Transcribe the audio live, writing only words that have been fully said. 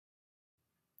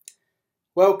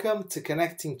Welcome to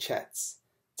Connecting Chats.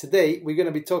 Today we're going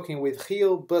to be talking with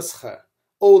Chiel Busscher,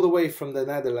 all the way from the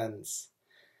Netherlands.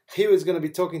 Chiel is going to be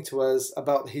talking to us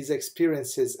about his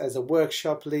experiences as a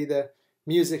workshop leader,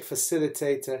 music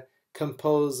facilitator,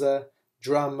 composer,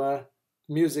 drummer,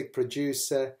 music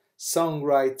producer,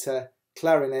 songwriter,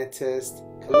 clarinetist,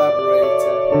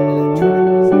 collaborator,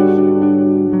 electronic musician.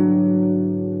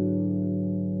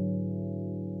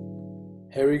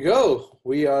 Here we go.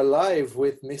 We are live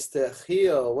with Mr.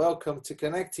 Chiel. Welcome to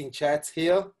Connecting Chats,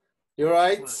 Chiel. You all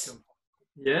right? Welcome.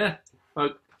 Yeah. Well,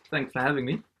 thanks for having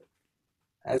me.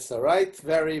 That's all right.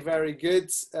 Very, very good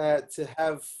to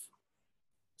have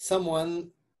someone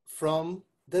from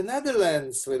the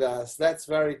Netherlands with us. That's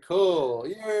very cool.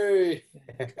 Yay!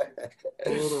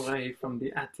 All the way from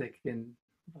the attic in.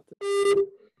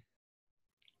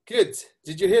 Good.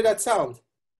 Did you hear that sound?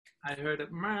 I heard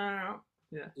it. Meow.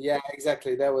 Yeah. Yeah,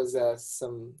 exactly. That was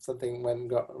something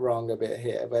went wrong a bit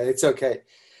here, but it's okay.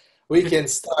 We can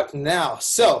start now.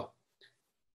 So,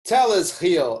 tell us,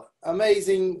 Chiel,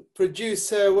 amazing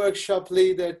producer, workshop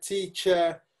leader,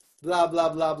 teacher, blah, blah,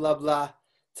 blah, blah, blah.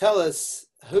 Tell us,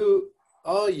 who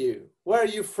are you? Where are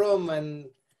you from? And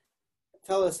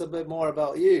tell us a bit more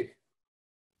about you.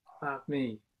 About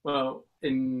me. Well,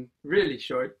 in really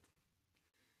short,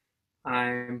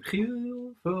 I'm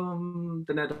Chiel from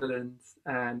the Netherlands,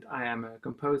 and I am a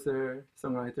composer,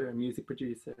 songwriter, music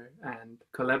producer, and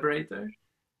collaborator.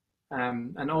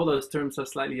 And all those terms are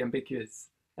slightly ambiguous,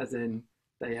 as in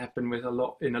they happen with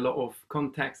in a lot of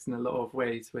contexts, in a lot of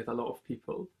ways, with a lot of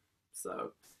people.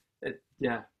 So,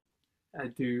 I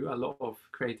do a lot of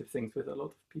creative things with a lot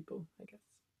of people, I guess.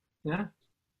 Yeah.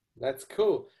 That's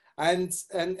cool. And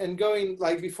going,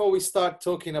 like, before we start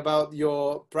talking about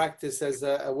your practice as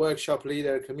a workshop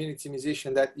leader, community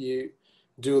musician that you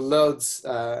do loads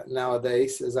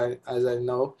nowadays, as I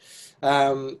know.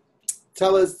 Can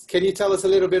you tell us a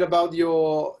little bit about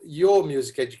your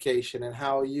music education and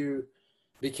how you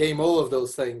became all of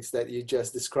those things that you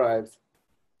just described?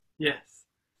 Yes.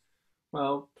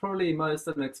 Well, probably most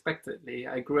unexpectedly,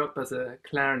 I grew up as a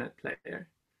clarinet player.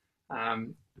 I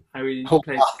Oh,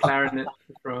 played clarinet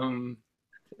from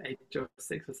the age of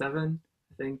 6 or 7,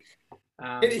 I think.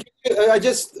 I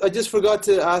just forgot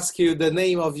to ask you the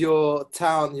name of your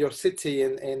town, your city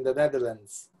in the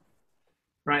Netherlands.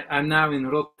 Right, I'm now in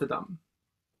Rotterdam.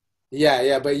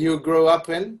 Yeah, but you grew up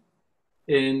in?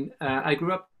 I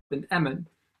grew up in Emmen,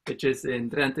 which is in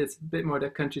Drenthe. It's a bit more the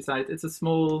countryside. It's a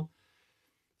small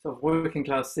sort of working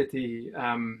class city.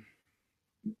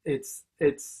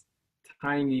 It's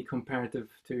tiny comparative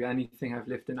to anything I've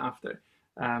lived in after.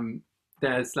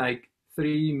 There's like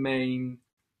 3 main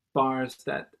bars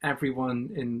that everyone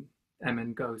in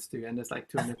Emmen goes to, and there's like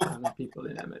 200,000 people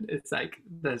in Emmen. It's like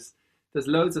there's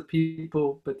loads of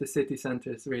people, but the city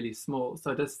center is really small,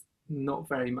 so there's not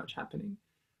very much happening.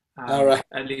 All right.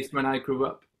 At least when I grew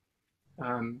up.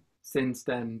 Since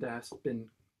then, there's been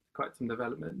quite some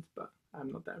development, but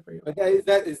I'm not there very But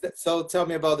often. is that so? Tell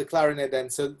me about the clarinet then.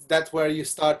 So that's where you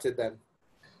started then.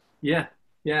 Yeah.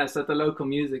 So at the local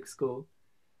music school,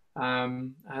 I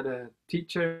had a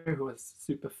teacher who was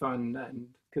super fun and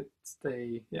could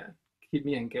keep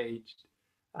me engaged.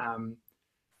 Um,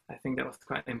 I think that was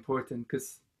quite important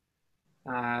because,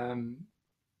 um,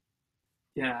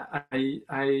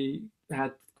 I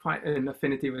had quite an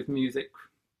affinity with music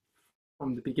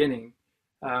from the beginning.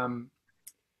 Um,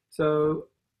 so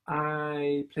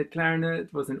I played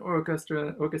clarinet, was in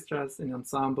orchestras, in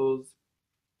ensembles,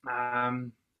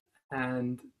 um,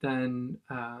 and then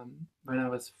when I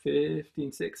was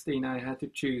 15, 16, I had to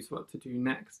choose what to do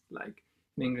next. Like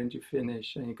in England, you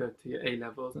finish and you go to your A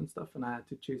levels and stuff, and I had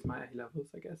to choose my A levels,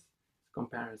 I guess,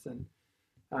 comparison.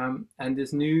 And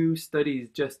this new studies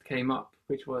just came up,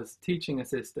 which was teaching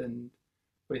assistant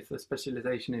with a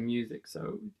specialization in music.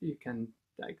 So you can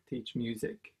like teach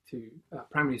music to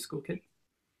primary school kids.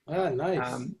 Ah,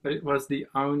 nice. But it was the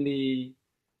only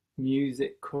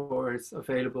music course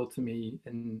available to me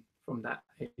from that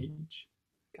age,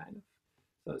 kind of.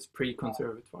 So it's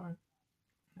pre-conservatoire.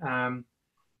 Um,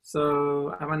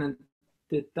 so I went and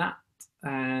did that,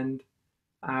 and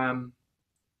um,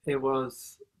 it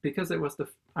was because I was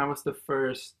the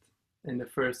first in the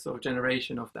first sort of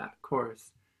generation of that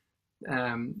course.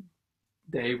 Um,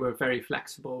 they were very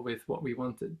flexible with what we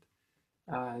wanted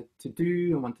to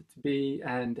do and wanted to be,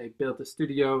 and they built a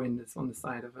studio on the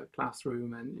side of a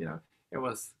classroom, and it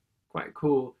was quite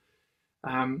cool.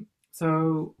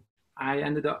 So I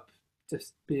ended up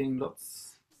just spending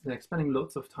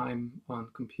lots of time on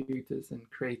computers and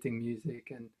creating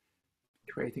music and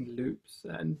creating loops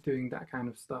and doing that kind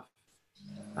of stuff,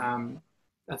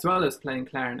 as well as playing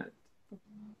clarinet.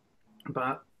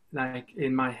 but like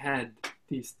in my head,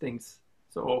 these things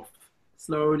sort of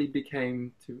slowly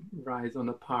became to rise on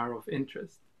a par of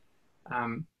interest.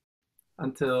 Um,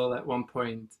 until at one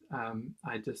point,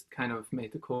 I just kind of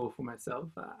made the call for myself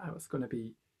that I was going to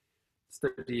be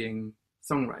studying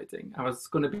songwriting. I was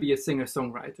going to be a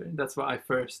singer-songwriter. That's what I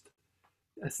first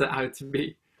set out to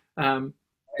be. Um,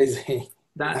 Crazy.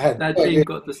 I that had that no dream idea.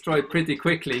 got destroyed pretty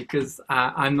quickly because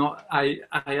I'm not. I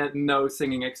had no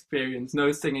singing experience,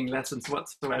 no singing lessons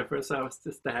whatsoever. So I was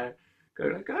just there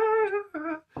going like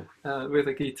with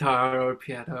a guitar or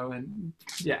piano, and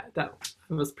yeah, that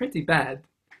was pretty bad.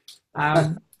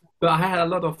 Um, but I had a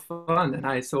lot of fun, and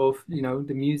I sort of,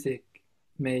 the music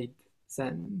made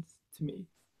sense to me.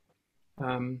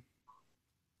 Um,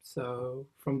 so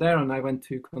from there on, I went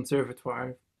to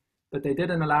conservatoire, but they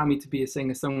didn't allow me to be a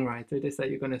singer-songwriter. They said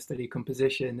you're going to study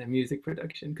composition and music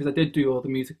production because I did do all the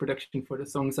music production for the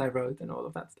songs I wrote and all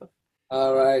of that stuff.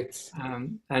 All right.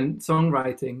 And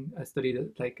songwriting, I studied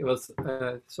it like it was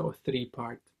a sort of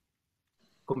three-part: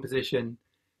 composition,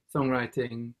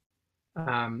 songwriting,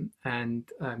 and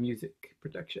music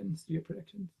production, studio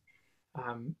productions.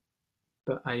 Um,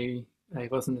 but I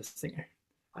wasn't a singer,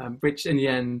 which in the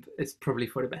end is probably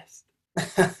for the best.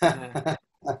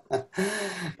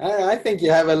 Uh, I think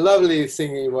you have a lovely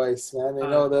singing voice, man. You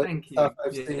know the Thank stuff you.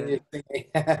 I've seen Yeah, you singing.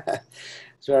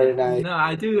 It's very yeah. nice. No,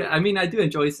 I do. I mean, I do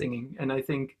enjoy singing, and I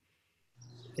think,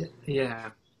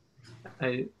 yeah,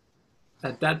 I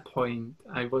at that point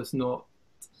I was not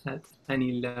at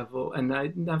any level, and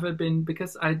I'd never been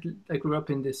because I grew up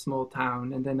in this small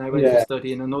town, and then I went to Yeah,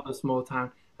 study in another small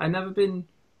town. I'd never been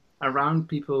around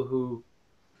people who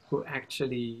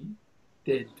actually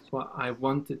did what I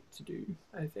wanted to do.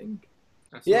 I think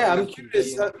I saw yeah. them I'm on TV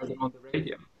curious. and I heard them on the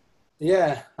radio.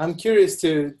 Yeah, I'm curious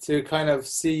to kind of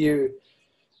see you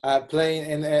playing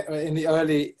in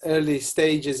the early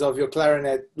stages of your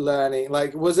clarinet learning.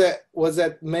 Like, was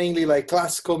it mainly like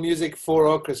classical music for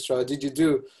orchestra? Did you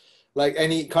do like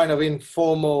any kind of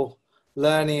informal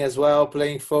learning as well,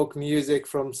 playing folk music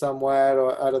from somewhere,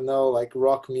 or I don't know, like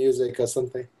rock music or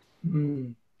something?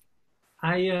 Mm.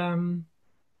 I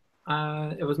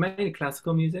It was mainly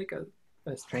classical music. I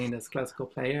was trained as a classical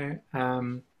player.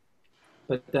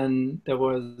 But then there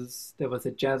was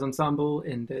a jazz ensemble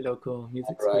in the local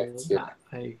music Right. school Yeah.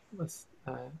 that I was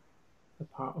a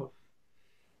part of.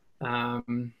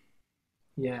 Um,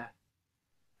 yeah,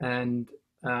 and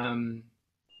um,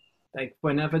 like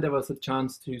whenever there was a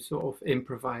chance to sort of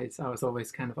improvise, I was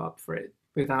always kind of up for it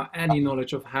without any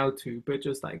knowledge of how to, but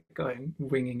just like going,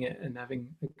 winging it and having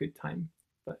a good time.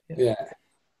 But yeah, Yeah.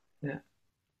 yeah.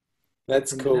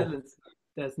 That's In the cool. Netherlands,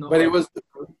 there's not But it a was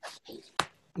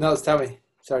no. Tell me.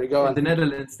 Sorry. Go in the on.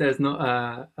 Netherlands there's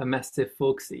not a massive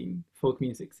folk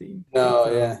music scene. No.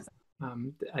 So Yeah.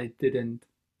 I didn't,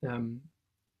 um,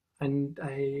 and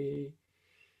I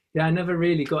never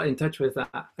really got in touch with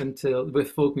that until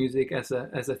with folk music as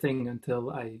a thing until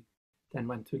I then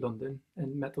went to London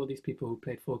and met all these people who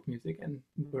played folk music and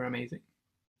were amazing.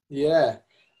 Yeah.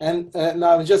 And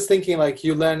now I'm just thinking like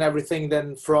you learn everything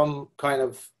then from kind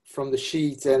of from the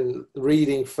sheet and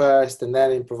reading first and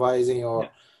then improvising Yeah, or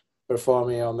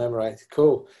performing or memorizing.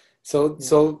 Cool. So yeah,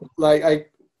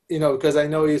 like because I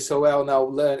know you so well now,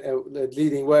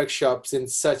 leading workshops in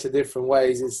such a different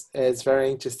ways. It's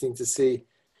very interesting to see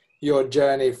your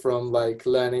journey from like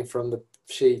learning from the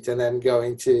sheet and then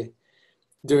going to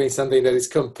doing something that is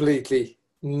completely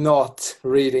not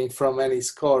reading from any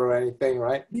score or anything,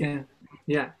 right? yeah,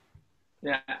 yeah,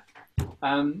 yeah.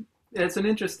 It's an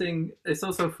interesting. It's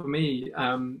also for me.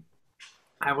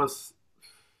 I was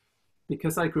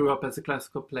because I grew up as a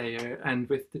classical player and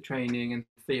with the training and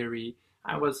theory,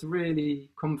 I was really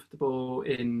comfortable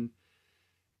in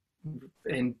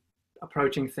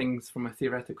approaching things from a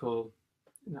theoretical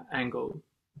angle,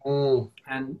 Mm,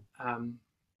 and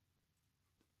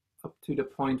up to the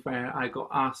point where I got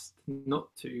asked not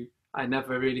to, I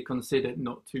never really considered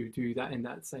not to do that in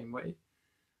that same way.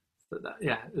 So that,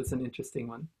 yeah, it's an interesting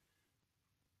one.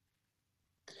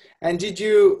 and did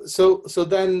you so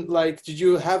then like did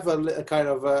you have a kind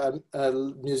of a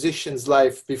musician's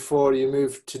life before you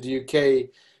moved to the UK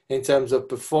in terms of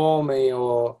performing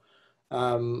or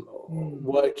Mm.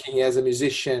 working as a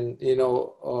musician,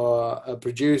 or a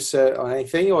producer or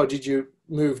anything, or did you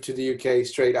move to the UK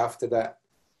straight after that?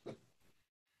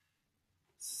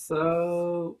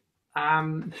 So,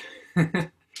 um,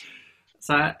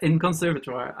 so in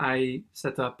conservatoire, I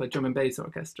set up a drum and bass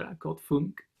orchestra called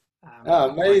Funk.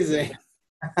 Oh, There might be amazing.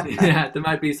 yeah, there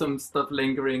might be some stuff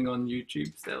lingering on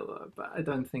YouTube still, but I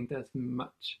don't think there's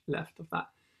much left of that.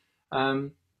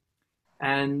 Um,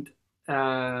 and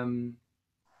um,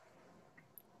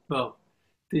 well,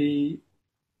 the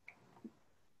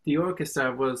the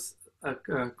orchestra was a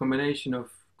combination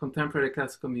of contemporary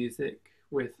classical music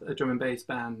with a drum and bass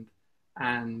band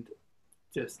and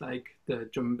just like the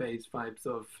drum and bass vibes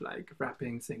of like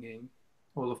rapping, singing,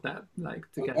 all of that like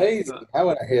together. Amazing. But I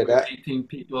want to we hear were that. 18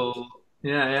 people.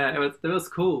 Yeah, yeah, it was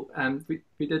cool, and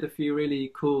we did a few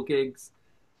really cool gigs,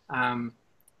 um,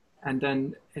 and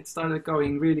then it started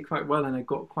going really quite well, and I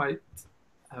got quite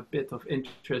a bit of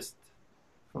interest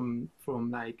from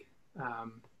like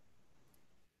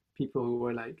people who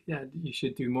were like, yeah, you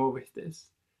should do more with this.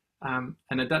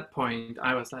 And at that point,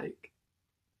 I was like,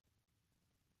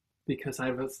 because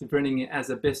I was running it as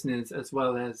a business as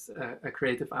well as a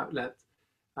creative outlet,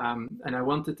 and I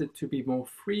wanted it to be more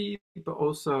free, but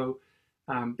also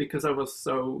because I was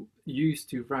so used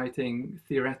to writing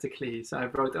theoretically, so I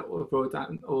wrote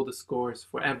down all the scores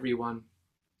for everyone,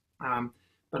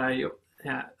 but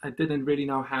yeah, I didn't really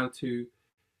know how to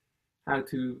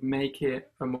make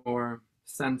it a more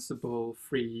sensible,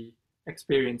 free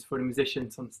experience for the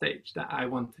musicians on stage that I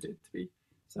wanted it to be.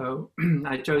 So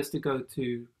I chose to go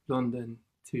to London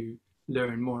to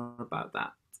learn more about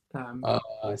that. Oh,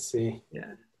 I see.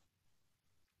 Yeah,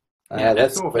 yeah, and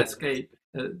That's sort of great. escape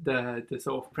the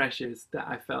sort of pressures that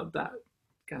I felt that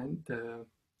kind of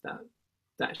that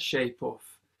that shape of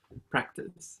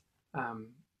practice um,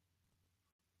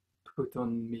 put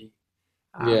on me.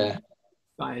 Yeah, Um,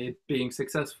 by being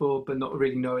successful but not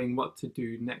really knowing what to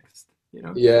do next.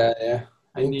 yeah, yeah.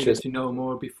 I needed Interesting. to know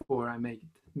more before I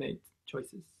made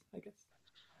choices, I guess.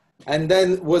 And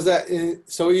then was that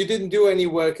so you didn't do any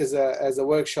work as a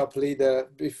workshop leader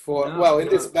before? No, Well, in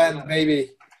this no. band,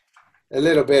 maybe a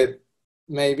little bit.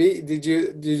 Maybe did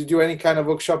you do any kind of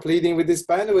workshop leading with this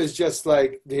band, or was just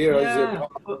like here is your Yeah,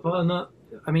 part? well, not.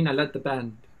 I mean, I led the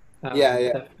band, Yeah,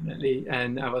 yeah, definitely,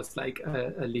 and I was like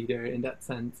a leader in that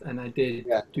sense. And I did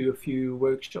yeah, do a few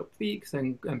workshop weeks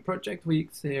and project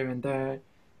weeks here and there.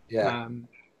 yeah, Um,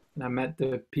 and I met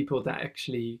the people that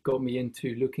actually got me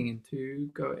into looking into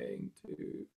going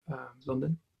to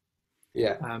London.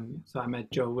 yeah. So I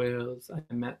met Joe Wills,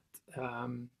 I met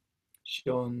um,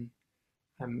 Sean,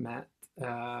 I met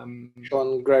um,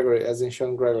 Sean Gregory, as in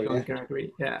Sean Gregory. Sean Yeah.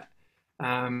 Gregory. Yeah,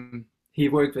 he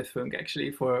worked with Funk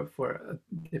actually for a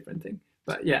different thing.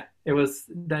 But yeah, it was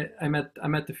that I met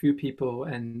a few people,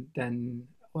 and then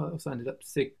also ended up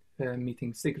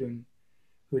meeting Sigrun,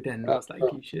 who then Oh, was like,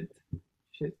 oh, you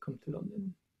should come to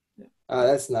London. Yeah,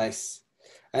 that's nice.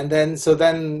 And then so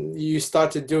then you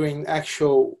started doing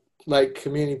actual like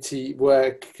community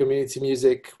work, community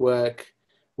music work,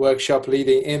 workshop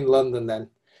leading in London then.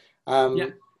 yeah.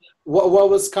 Um, what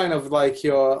was kind of like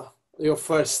your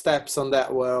first steps on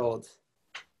that world?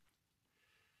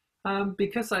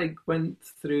 Because I went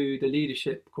through the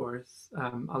leadership course,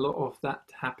 a lot of that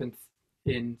happened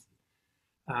in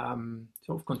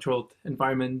sort of controlled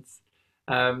environments.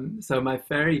 So my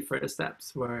very first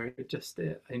steps were just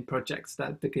in projects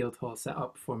that the Guildhall set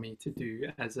up for me to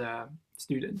do as a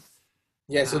student.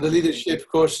 Yeah, so the Um, leadership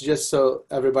course, just so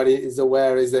everybody is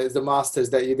aware, is the masters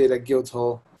that you did at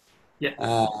Guildhall,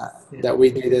 uh, yes, yeah, that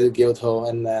we did at Guildhall,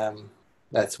 and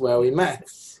that's where we met.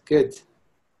 Good.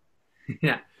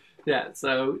 yeah, yeah.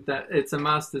 So that it's a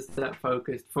master's that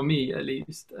focused, for me at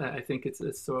least. I think it's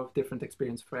a sort of different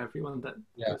experience for everyone that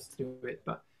Yeah, goes through it.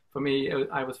 But for me,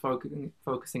 I was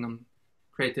focusing on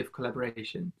creative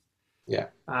collaboration. yeah,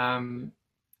 Um,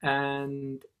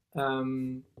 and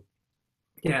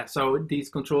yeah, so these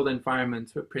controlled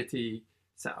environments were pretty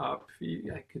set up.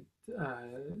 I could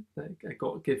like I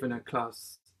got given a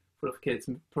class full of kids,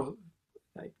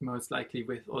 like most likely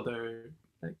with other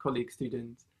like colleague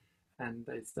students, and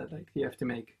they said like you have to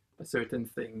make a certain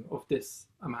thing of this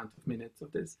amount of minutes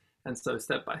of this, and so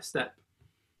step by step,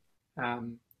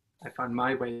 um, I found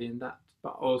my way in that.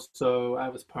 But also I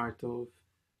was part of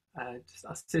just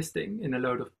assisting in a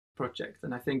load of projects,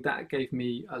 and I think that gave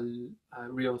me a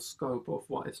real scope of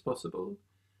what is possible.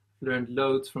 Learned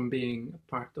loads from being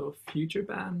a part of Future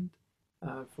Band,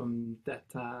 from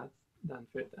Detta,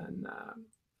 Danford, and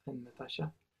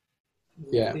Natasha.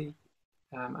 yeah. Lovely.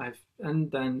 And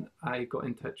then I got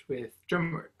in touch with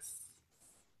Drumworks,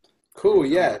 Cool.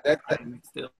 from Yeah, that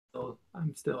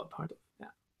I'm still a part of. Yeah.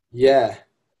 yeah.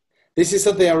 This is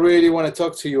something I really want to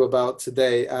talk to you about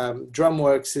today.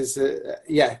 Drumworks is,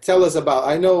 yeah, tell us about.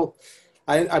 I know,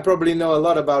 I probably know a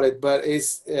lot about it, but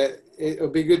it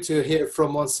would be good to hear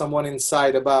from someone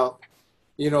inside about,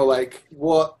 like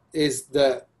what is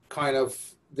the kind of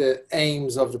the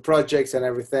aims of the projects and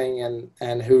everything,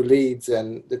 and who leads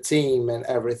and the team and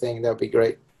everything. That'd be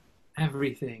great.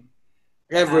 Everything.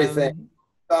 Everything Um,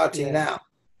 starting yeah. now.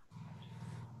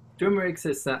 Drumworks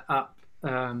is set up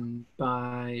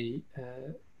by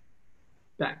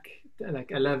back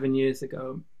like 11 years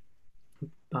ago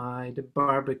by the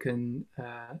Barbican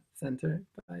Center,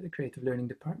 by the Creative Learning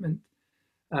Department,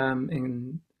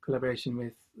 in collaboration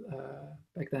with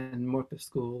back then Morpeth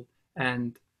School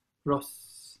and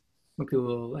Ross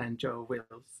McDougall and Joe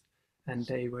Wills, and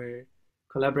they were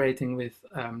collaborating with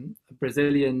a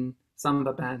Brazilian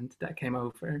samba band that came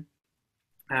over,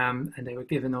 and they were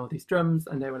given all these drums,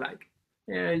 and they were like,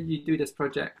 yeah, you do this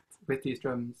project with these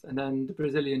drums. And then the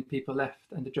Brazilian people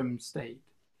left and the drums stayed,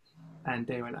 and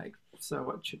they were like, so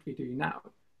what should we do now?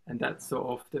 And that's sort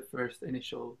of the first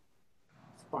initial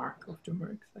spark of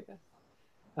DrumWorks, I guess.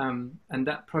 And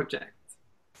that project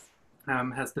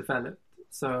has developed.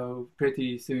 So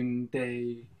pretty soon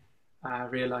they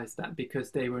realized that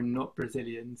because they were not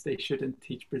Brazilians, they shouldn't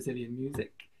teach Brazilian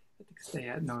music because they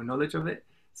had no knowledge of it.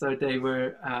 So they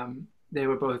were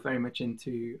both very much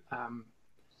into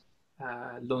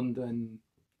London,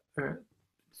 for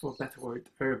a better word,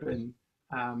 urban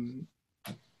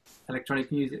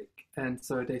electronic music, and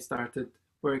so they started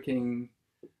working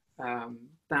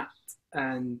that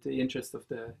and the interest of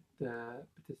the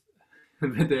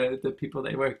people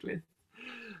they worked with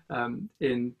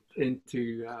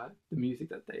into the music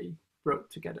that they wrote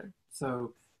together.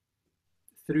 So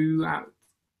throughout,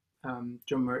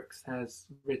 DrumWorks has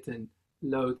written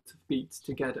loads of beats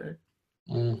together,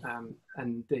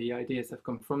 and the ideas have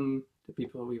come from the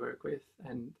people we work with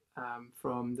and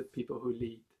from the people who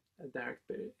lead their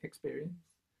experience.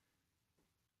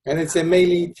 And it's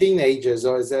mainly teenagers,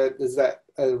 or is that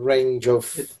a range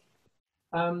of?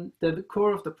 The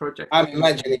core of the project. I'm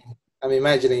imagining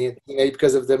it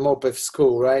because of the Morpeth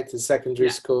school, right? The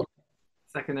secondary school.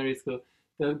 Secondary school.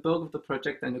 The bulk of the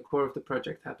project and the core of the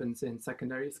project happens in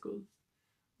secondary schools,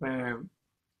 where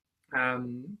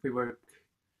we work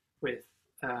with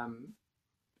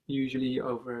usually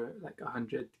over like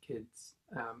 100 kids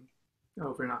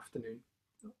over an afternoon,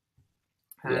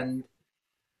 and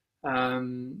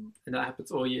that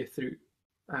happens all year through.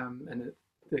 And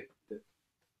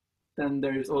then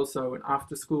there's also an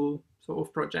after-school sort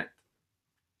of project.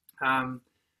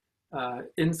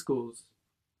 In schools,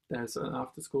 there's an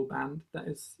after-school band that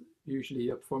is usually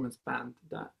a performance band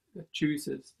that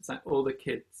chooses, it's like all the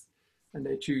kids, and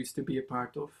they choose to be a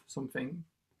part of something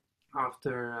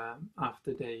after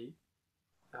they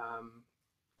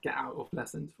get out of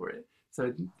lessons for it.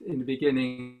 So in the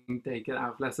beginning, they get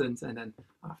out of lessons, and then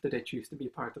after they choose to be a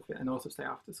part of it and also stay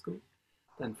after school.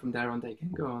 Then from there on, they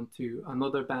can go on to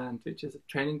another band, which is a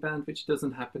training band, which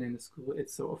doesn't happen in the school.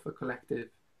 It's sort of a collective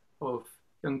of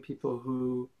young people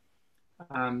who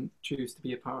choose to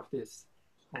be a part of this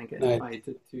and get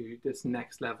invited to this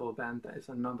next level band that is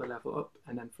another level up.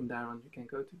 And then from there on, you can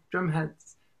go to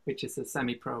Drumheads, which is a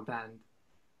semi-pro band.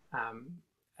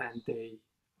 And they,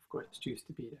 of course, choose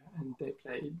to be there. And they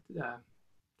play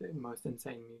the most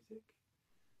insane music.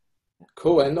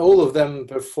 Cool, and all of them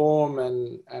perform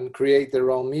and create their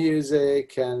own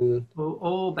music, and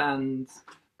all bands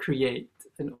create,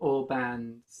 and all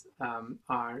bands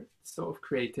are sort of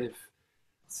creative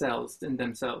cells in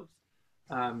themselves.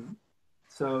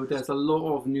 So there's a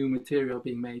lot of new material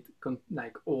being made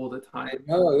like all the time.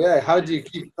 Oh yeah, how do you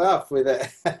keep up with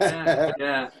it?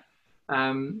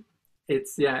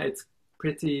 It's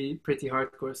pretty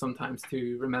hardcore sometimes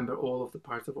to remember all of the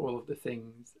parts of all of the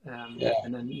things,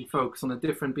 and then you focus on a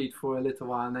different beat for a little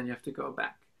while, and then you have to go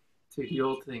back to the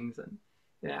old things. And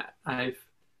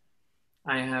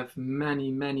I have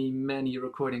many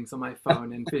recordings on my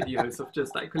phone and videos of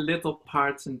just like little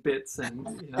parts and bits, and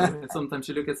sometimes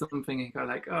you look at something and go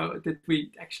like, oh, did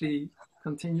we actually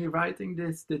continue writing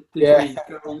this? Did we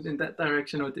go in that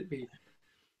direction, or did we?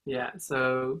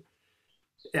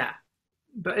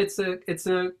 But it's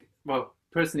a well,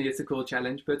 personally it's a cool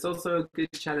challenge, but it's also a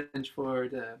good challenge for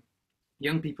the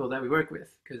young people that we work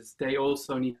with, because they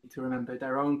also need to remember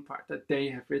their own part that they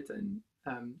have written.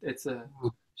 It's a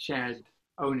shared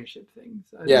ownership thing.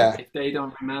 So if they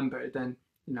don't remember, then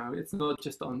it's not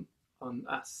just on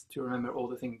us to remember all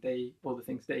the things they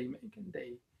make and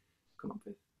they come up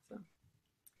with. So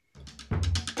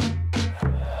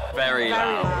very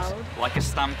loud, like a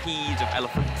stampede of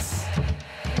elephants.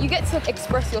 You get to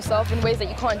express yourself in ways that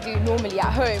you can't do normally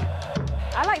at home.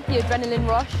 I like the adrenaline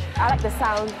rush. I like the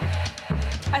sound.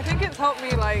 I think it's helped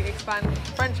me like expand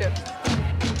friendships.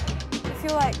 I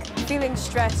feel like feeling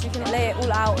stressed, you can lay it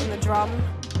all out on the drum.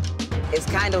 It's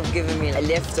kind of given me a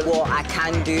lift to what I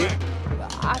can do.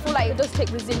 I feel like it does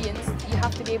take resilience. You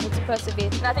have to be able to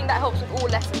persevere. And I think that helps with all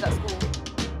lessons at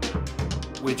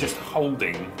school. We're just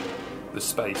holding the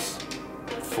space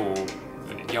for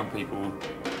young people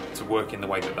to work in the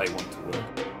way that they want to work.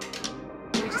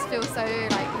 feel so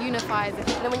like unified. And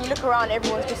then when you look around,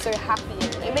 everyone's just so happy.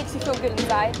 It makes you feel good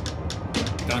inside.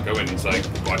 You don't go in and say,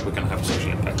 right, we're going to have a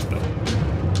social impact today.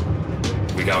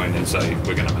 We go in and say,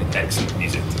 we're going to make excellent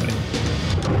music today.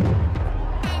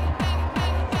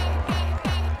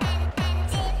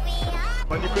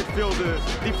 When you could feel the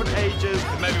different ages,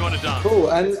 it made me want to dance.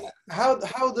 Cool. And how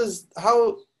does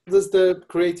the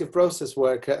creative process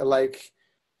work?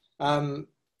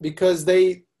 Because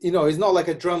they, it's not like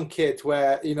a drum kit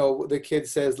where, the kid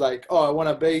says like, oh, I want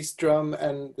a bass drum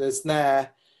and the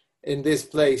snare in this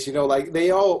place, like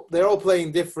they're all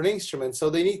playing different instruments. So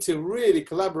they need to really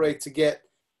collaborate to get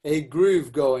a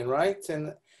groove going, right?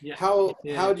 And how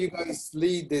do you guys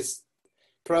lead this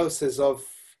process of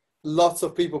lots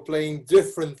of people playing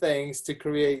different things to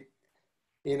create,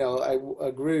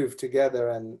 a groove together?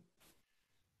 And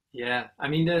yeah, I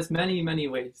mean, there's many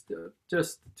ways.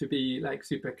 Just to be like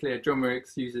super clear,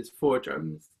 Drumworks uses 4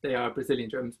 drums. They are Brazilian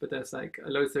drums, but there's like a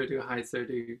low surdo, a high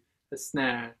surdo, a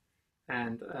snare,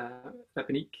 and a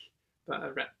repinique, but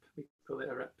a rep. We call it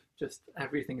a rep. Just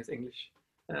everything is English,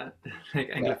 like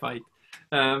Anglified.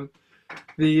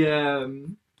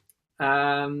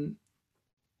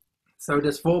 So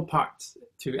there's 4 parts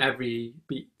to every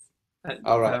beat.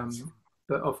 All right.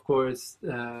 But of course,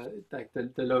 like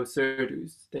the low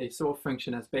surdos, they sort of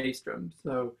function as bass drums,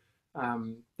 so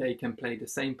they can play the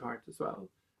same part as well.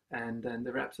 And then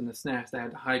the reps and the snares, they are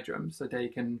the high drums, so they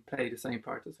can play the same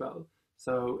part as well.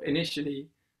 So initially,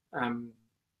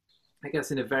 I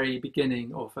guess in the very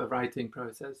beginning of a writing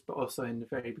process, but also in the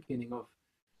very beginning of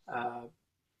a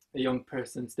young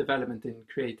person's development in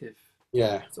creative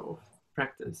sort of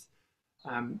practice,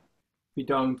 we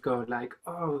don't go like,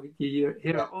 oh, here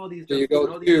are all these. So you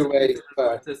go 2 ways.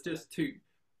 There's just 2,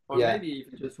 or maybe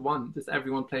even just 1. Just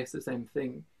everyone plays the same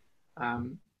thing.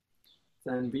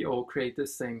 Then we all create the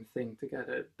same thing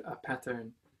together, a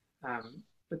pattern.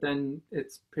 But then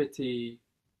it's pretty,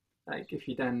 like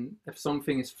if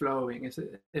something is flowing,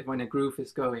 if when a groove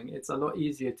is going, it's a lot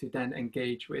easier to then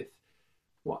engage with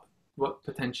what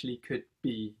potentially could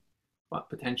be, what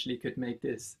potentially could make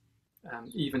this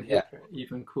even hipper,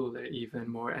 even cooler, even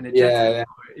more energetic,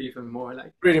 or even more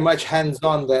like pretty much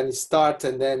hands-on. Then you start,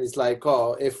 and then it's like,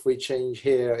 oh, if we change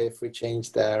here, if we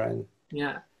change there, and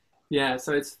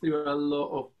so it's through a lot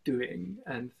of doing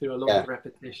and through a lot of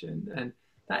repetition, and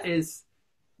that is,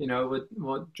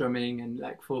 what drumming and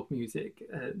like folk music,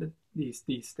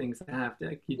 these things have.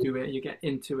 Like you do it, you get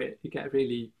into it, you get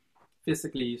really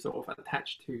physically sort of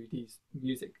attached to these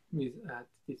these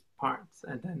parts,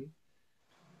 and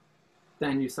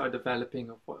then you start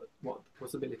developing of what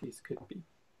possibilities could be.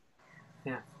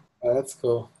 That's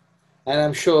cool. And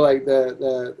I'm sure like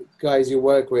the guys you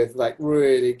work with like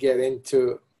really get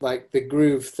into like the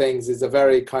groove things. Is a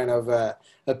very kind of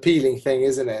appealing thing,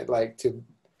 isn't it? Like to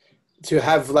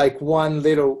have like one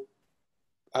little,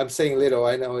 I'm saying little,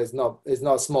 I know it's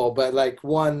not small, but like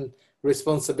one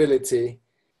responsibility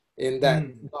in that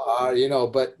bar,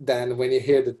 but then when you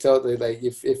hear the total, like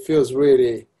it feels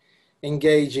really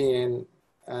engaging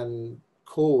and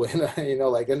cool,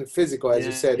 like, and physical, as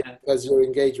you said, because you're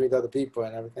engaged with other people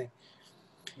and everything.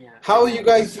 Are you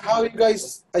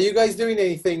guys doing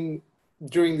anything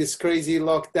during this crazy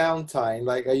lockdown time?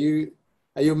 Like, are you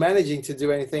managing to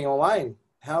do anything online?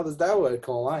 How does that work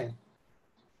online?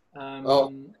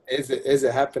 Is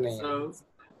it happening? So,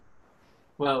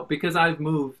 well, because I've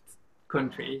moved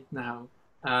country now,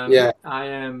 I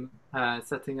am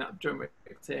setting up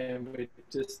Drumworks here, and we're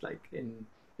just like in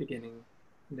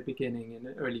the beginning, in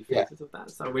the early phases of that.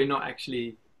 So we're not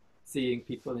actually seeing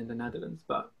people in the Netherlands,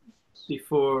 but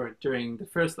during the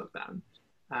first lockdown,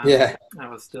 I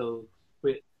was still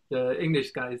with the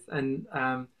English guys, and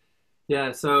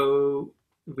so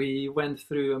we went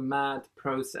through a mad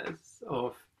process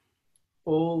of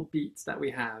all beats that we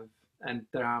have, and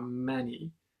there are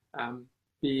many,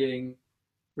 being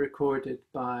recorded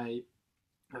by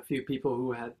a few people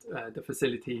who had the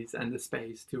facilities and the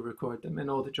space to record them, and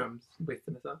all the drums with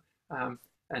them as well.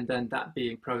 And then that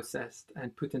being processed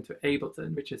and put into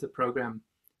Ableton, which is a program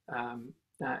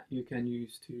that you can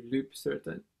use to loop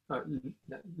certain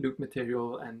loop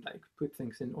material and like put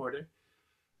things in order.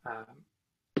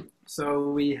 So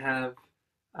we have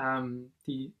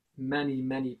the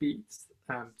many beats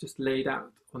just laid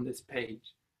out on this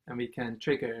page, and we can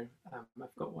trigger.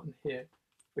 I've got one here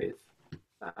with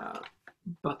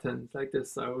buttons like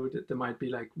this, so there might be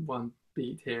like one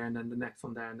beat here and then the next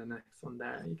one there and the next one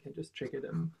there. You can just trigger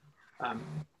them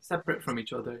separate from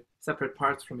each other, separate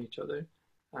parts from each other,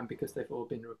 because they've all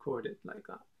been recorded like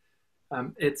that.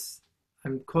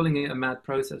 I'm calling it a mad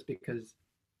process because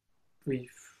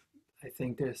I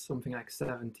think there's something like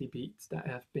 70 beats that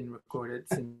have been recorded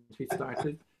since we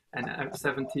started, and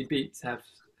 70 beats have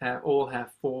all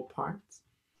have 4 parts,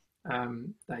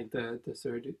 like the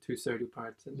two surdo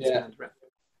parts and the stand rep.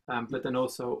 But then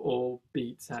also all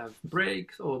beats have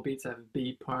breaks, all beats have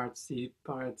B parts, C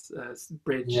parts,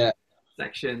 bridge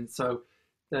section. So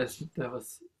there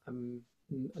was an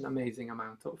amazing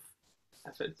amount of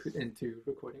effort put into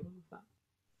recording all of that.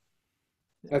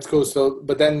 That's cool. So,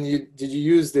 but then did you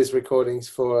use these recordings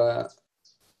for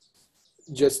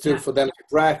just for them to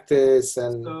practice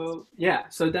and?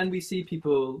 So then we see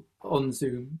people on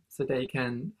Zoom, so they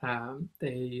can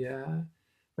were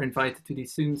invited to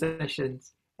these Zoom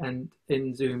sessions, and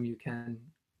in Zoom you can.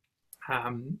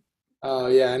 And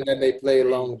then they play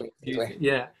along basically.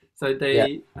 Yeah. So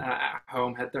they at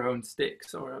home had their own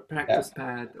sticks or a practice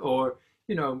pad, or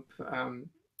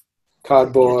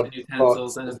cardboard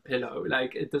utensils and a pillow.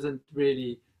 Like, it doesn't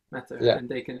really matter, and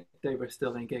they were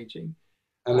still engaging.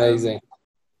 Amazing.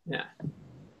 Yeah.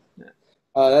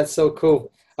 Oh, that's so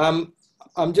cool. I'm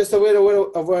just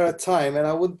aware of time, and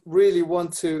I would really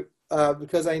want to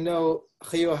because I know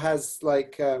Chiel has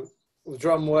like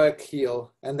drum work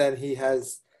Chiel, and then he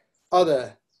has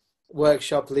other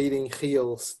workshop leading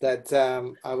Chiels that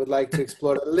I would like to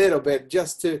explore a little bit,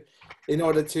 just in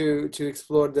order to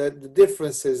explore the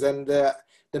differences and the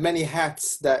many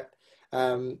hats that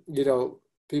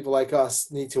people like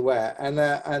us need to wear. And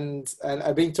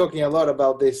I've been talking a lot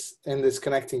about this in this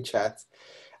connecting chat.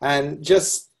 And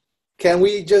can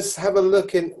we just have a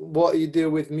look in what you do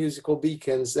with Musical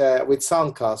Beacons with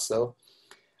Soundcastle?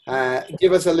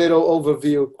 Give us a little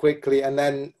overview quickly, and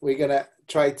then we're gonna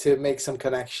try to make some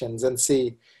connections and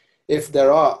see if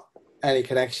there are any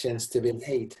connections to be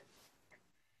made.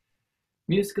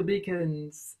 Musical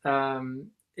Beacons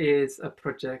is a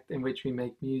project in which we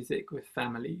make music with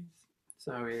families.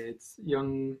 So it's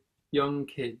young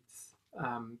kids,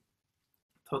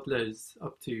 toddlers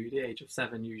up to the age of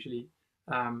 7 usually,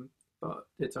 but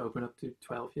it's open up to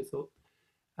 12 years old,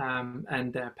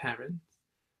 and their parents.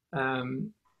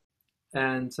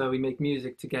 And so we make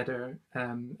music together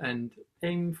and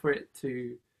aim for it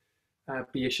to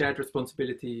be a shared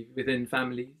responsibility within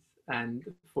families, and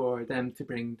for them to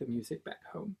bring the music back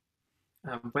home.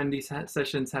 When these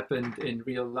sessions happened in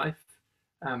real life,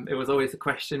 it was always a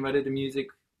question whether the music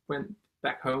went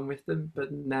back home with them,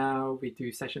 but now we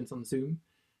do sessions on Zoom,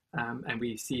 and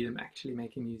we see them actually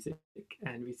making music,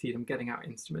 and we see them getting out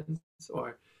instruments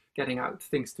or getting out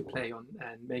things to play on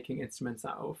and making instruments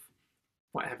out of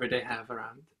whatever they have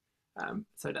around.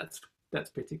 So that's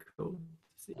pretty cool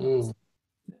to see.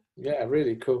 Yeah,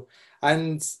 really cool.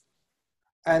 And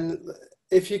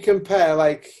if you compare,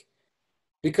 like,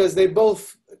 because they're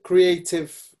both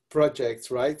creative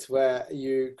projects, right, where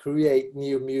you create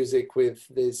new music with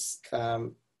these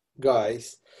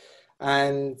guys,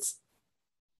 and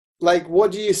like,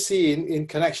 what do you see in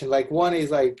connection? Like, one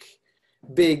is like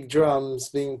big drums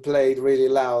being played really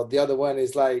loud, the other one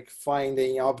is like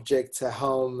finding objects at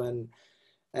home,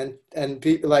 and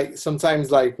people, like, sometimes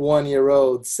like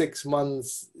 1-year-old, 6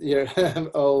 months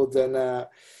old, and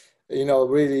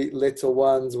really little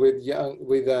ones with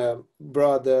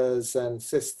brothers and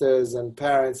sisters and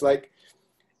parents, like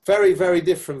very, very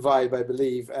different vibe, I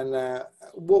believe. And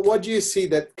what do you see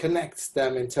that connects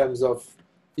them in terms of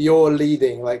your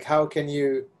leading? Like, how can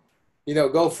you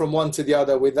go from one to the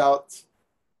other without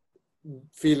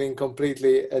feeling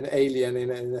completely an alien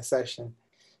in a session?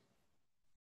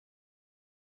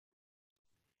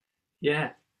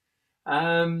 Yeah.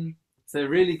 It's a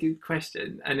really good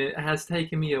question, and it has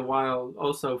taken me a while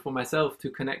also for myself to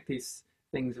connect these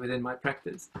things within my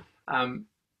practice.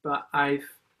 But I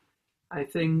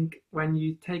think when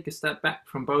you take a step back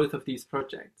from both of these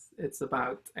projects, it's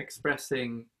about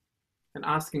expressing and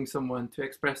asking someone to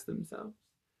express themselves,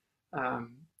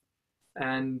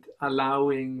 and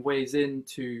allowing ways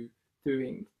into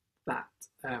doing that,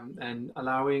 and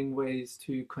allowing ways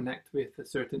to connect with a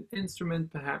certain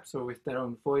instrument perhaps, or with their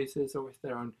own voices, or with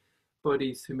their own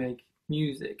bodies, to make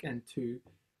music and to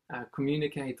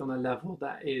communicate on a level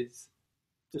that is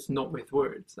just not with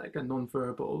words, like a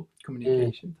non-verbal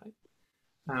communication type.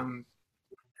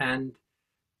 And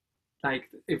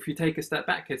like, if you take a step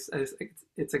back, it's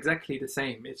exactly the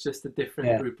same. It's just a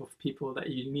different group of people that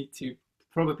you need to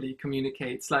probably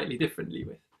communicate slightly differently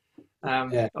with,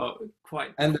 or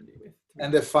quite differently with.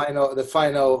 And the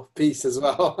final piece as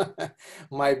well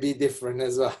might be different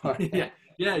as well.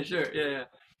 Yeah, sure, yeah.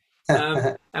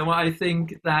 And what I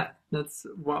think that's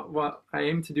what I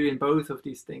aim to do in both of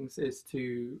these things is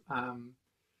to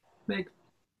make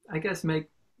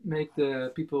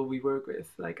the people we work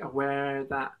with like aware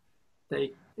that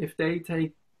if they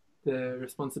take the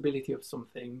responsibility of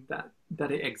something, that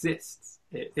it exists.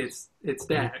 It's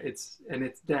there. It's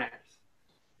theirs.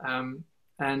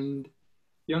 And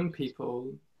young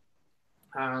people,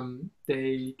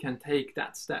 they can take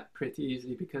that step pretty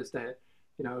easily because they've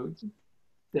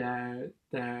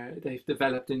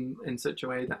developed in such a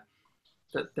way that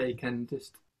they can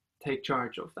just take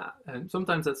charge of that. And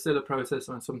sometimes that's still a process,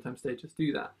 and sometimes they just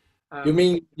do that. You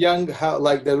mean young? How,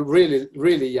 like they're really,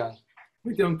 really young?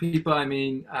 With young people, I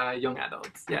mean young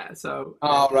adults. Yeah. So.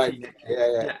 Oh, right. Teenagers.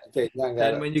 Yeah. Okay, young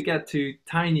adults. And when you get to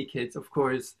tiny kids, of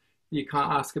course, you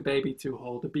can't ask a baby to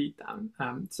hold a beat down.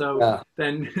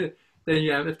 Then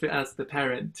you have to ask the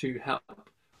parent to help,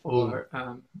 or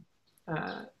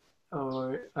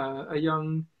a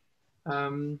young,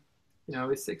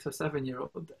 a 6 or 7 year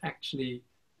old. Actually,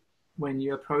 when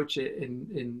you approach it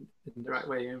in the right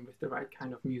way and with the right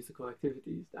kind of musical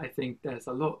activities, I think there's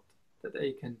a lot that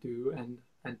they can do and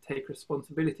take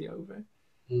responsibility over,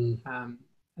 and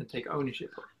take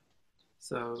ownership of.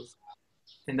 So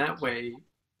in that way,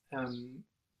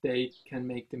 they can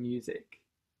make the music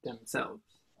themselves.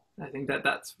 I think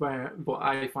that's what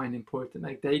I find important.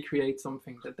 Like they create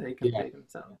something that they can play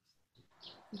themselves.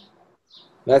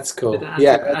 That's cool.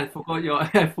 I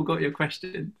forgot your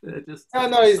question.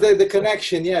 No, is the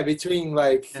connection? Yeah, between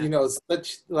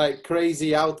such like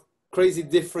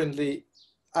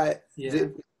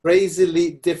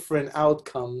crazily different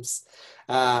outcomes,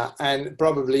 and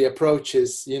probably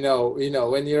approaches.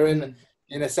 When you're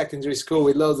in a secondary school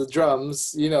with loads of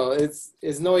drums,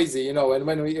 it's noisy. And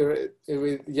when we're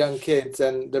with young kids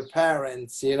and the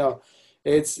parents,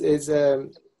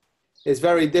 it's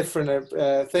very different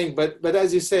thing. But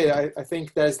as you say, I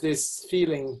think there's this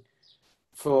feeling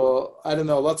for, I don't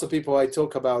know, lots of people I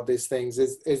talk about these things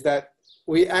is that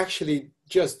we actually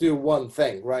just do one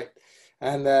thing, right?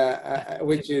 And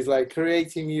which is like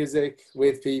creating music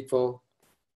with people,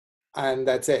 and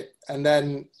that's it.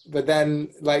 But then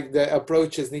like the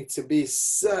approaches need to be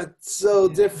so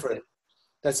different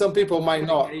that some people might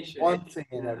not want to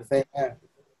and everything.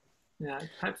 Yeah,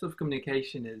 types of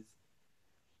communication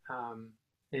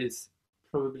is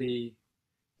probably,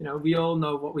 we all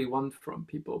know what we want from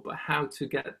people, but how to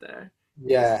get there.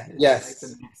 Yes. Like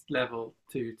the next level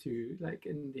to like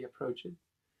in the approaches.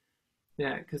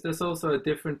 Yeah, because there's also a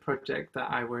different project that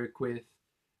I work with,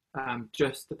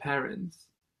 just the parents.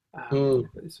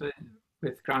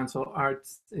 With Groundswell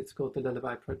Arts, it's called the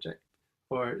Lullaby Project,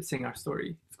 or Sing Our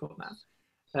Story, it's called that.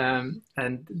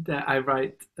 And I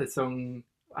write a song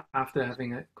after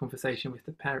having a conversation with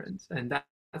the parents, and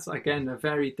that's again a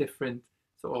very different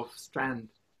sort of strand.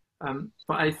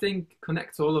 But I think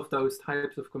connects all of those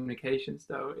types of communications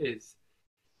though is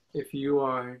if you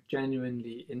are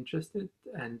genuinely interested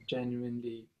and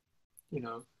genuinely,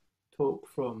 talk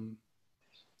from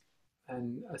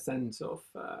a sense of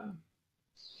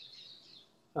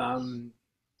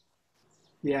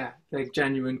like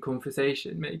genuine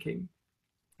conversation making,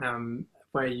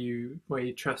 where you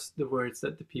trust the words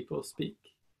that the people speak,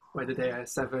 whether they are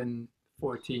 7,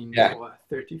 14 or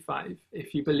 35.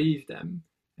 If you believe them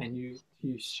and you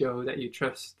show that you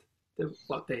trust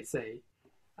what they say,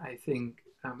 I think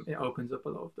it opens up a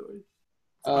lot of doors.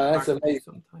 That's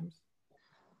amazing. Sometimes.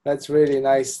 That's really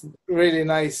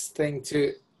nice thing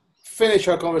to finish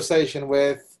our conversation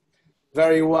with.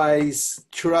 Very wise.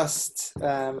 Trust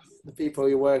the people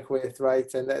you work with,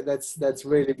 right? And that's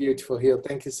really beautiful, Chiel.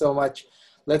 Thank you so much.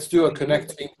 Let's do a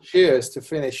connecting cheers to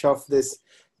finish off the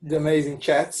amazing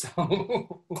chat.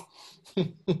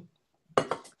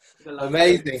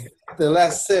 Amazing. The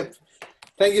last sip.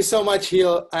 Thank you so much,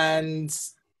 Chiel, and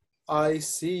I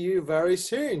see you very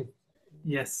soon.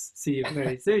 Yes, see you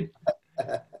very soon.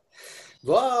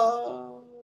 Bye.